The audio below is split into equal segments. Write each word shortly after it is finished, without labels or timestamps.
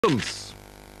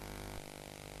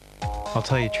I'll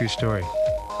tell you a true story.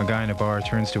 A guy in a bar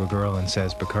turns to a girl and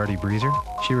says, "Bacardi Breezer?"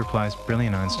 She replies,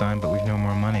 "Brilliant, Einstein, but we've no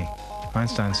more money."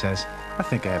 Einstein says, I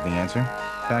think I have the answer.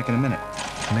 Back in a minute.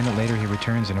 A minute later he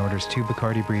returns and orders 2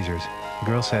 Bacardi Breezers. The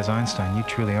girl says, "Einstein, you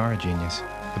truly are a genius."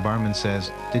 The barman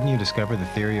says, "Didn't you discover the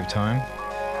theory of time?"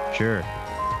 "Sure."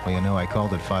 "Well, you know, I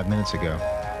called it 5 minutes ago."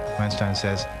 Einstein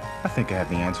says, I think I have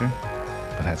the answer.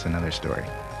 But that's another story.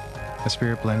 A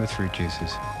spirit blend with fruit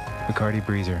juices. Bacardi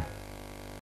Breezer.